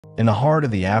In the heart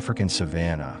of the African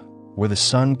savanna, where the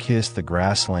sun kissed the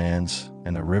grasslands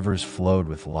and the rivers flowed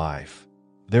with life,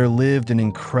 there lived an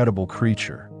incredible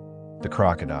creature, the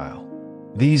crocodile.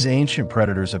 These ancient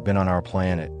predators have been on our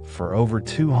planet for over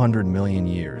 200 million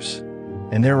years,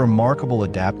 and their remarkable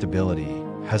adaptability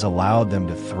has allowed them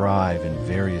to thrive in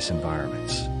various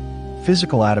environments.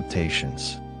 Physical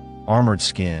adaptations. Armored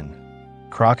skin.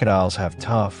 Crocodiles have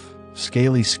tough,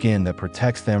 scaly skin that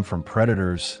protects them from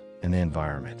predators and the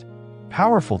environment.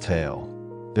 Powerful tail.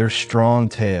 Their strong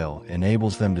tail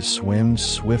enables them to swim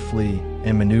swiftly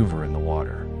and maneuver in the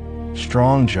water.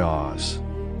 Strong jaws.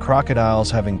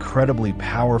 Crocodiles have incredibly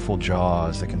powerful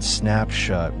jaws that can snap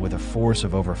shut with a force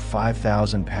of over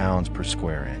 5,000 pounds per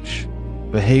square inch.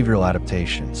 Behavioral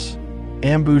adaptations.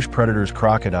 Ambush predators.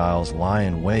 Crocodiles lie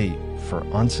in wait for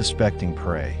unsuspecting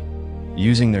prey,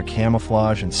 using their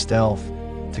camouflage and stealth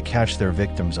to catch their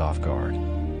victims off guard.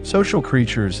 Social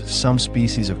creatures. Some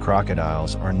species of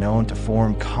crocodiles are known to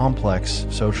form complex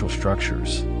social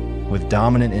structures, with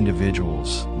dominant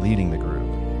individuals leading the group.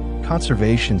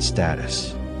 Conservation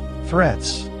status.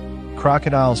 Threats.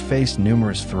 Crocodiles face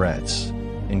numerous threats,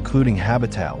 including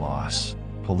habitat loss,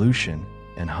 pollution,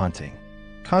 and hunting.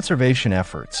 Conservation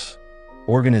efforts.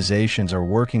 Organizations are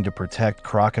working to protect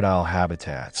crocodile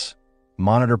habitats,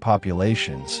 monitor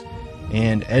populations,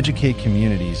 and educate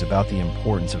communities about the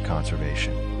importance of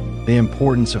conservation. The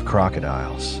importance of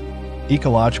crocodiles.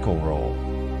 Ecological role.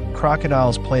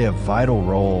 Crocodiles play a vital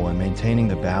role in maintaining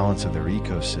the balance of their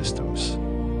ecosystems,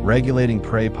 regulating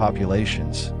prey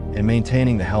populations, and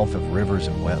maintaining the health of rivers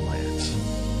and wetlands.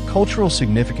 Cultural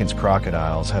significance.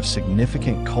 Crocodiles have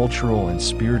significant cultural and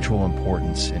spiritual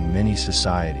importance in many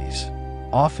societies,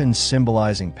 often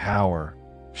symbolizing power,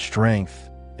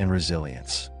 strength, and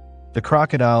resilience. The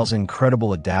crocodile's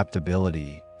incredible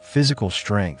adaptability, physical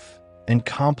strength, and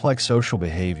complex social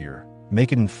behavior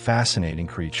make it a fascinating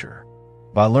creature.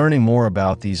 By learning more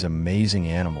about these amazing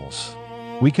animals,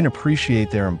 we can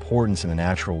appreciate their importance in the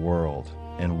natural world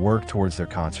and work towards their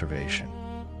conservation.